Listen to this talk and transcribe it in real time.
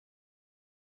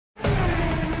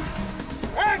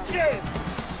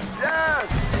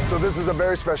So this is a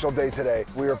very special day today.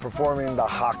 We are performing the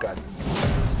haka.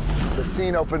 The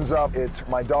scene opens up, it's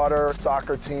my daughter's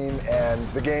soccer team, and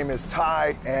the game is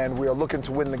tie, and we are looking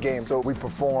to win the game, so we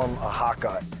perform a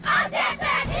haka.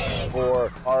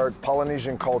 For our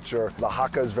Polynesian culture, the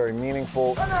haka is very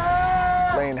meaningful.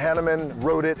 Lane Hanneman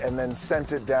wrote it and then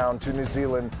sent it down to New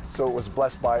Zealand, so it was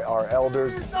blessed by our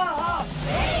elders.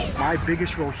 My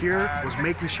biggest role here was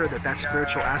making sure that that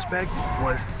spiritual aspect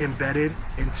was embedded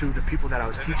into the people that I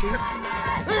was teaching.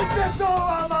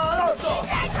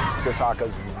 This haka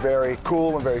is very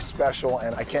cool and very special,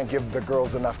 and I can't give the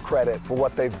girls enough credit for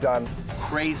what they've done.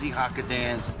 Crazy haka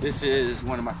dance. This is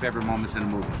one of my favorite moments in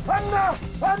the movie.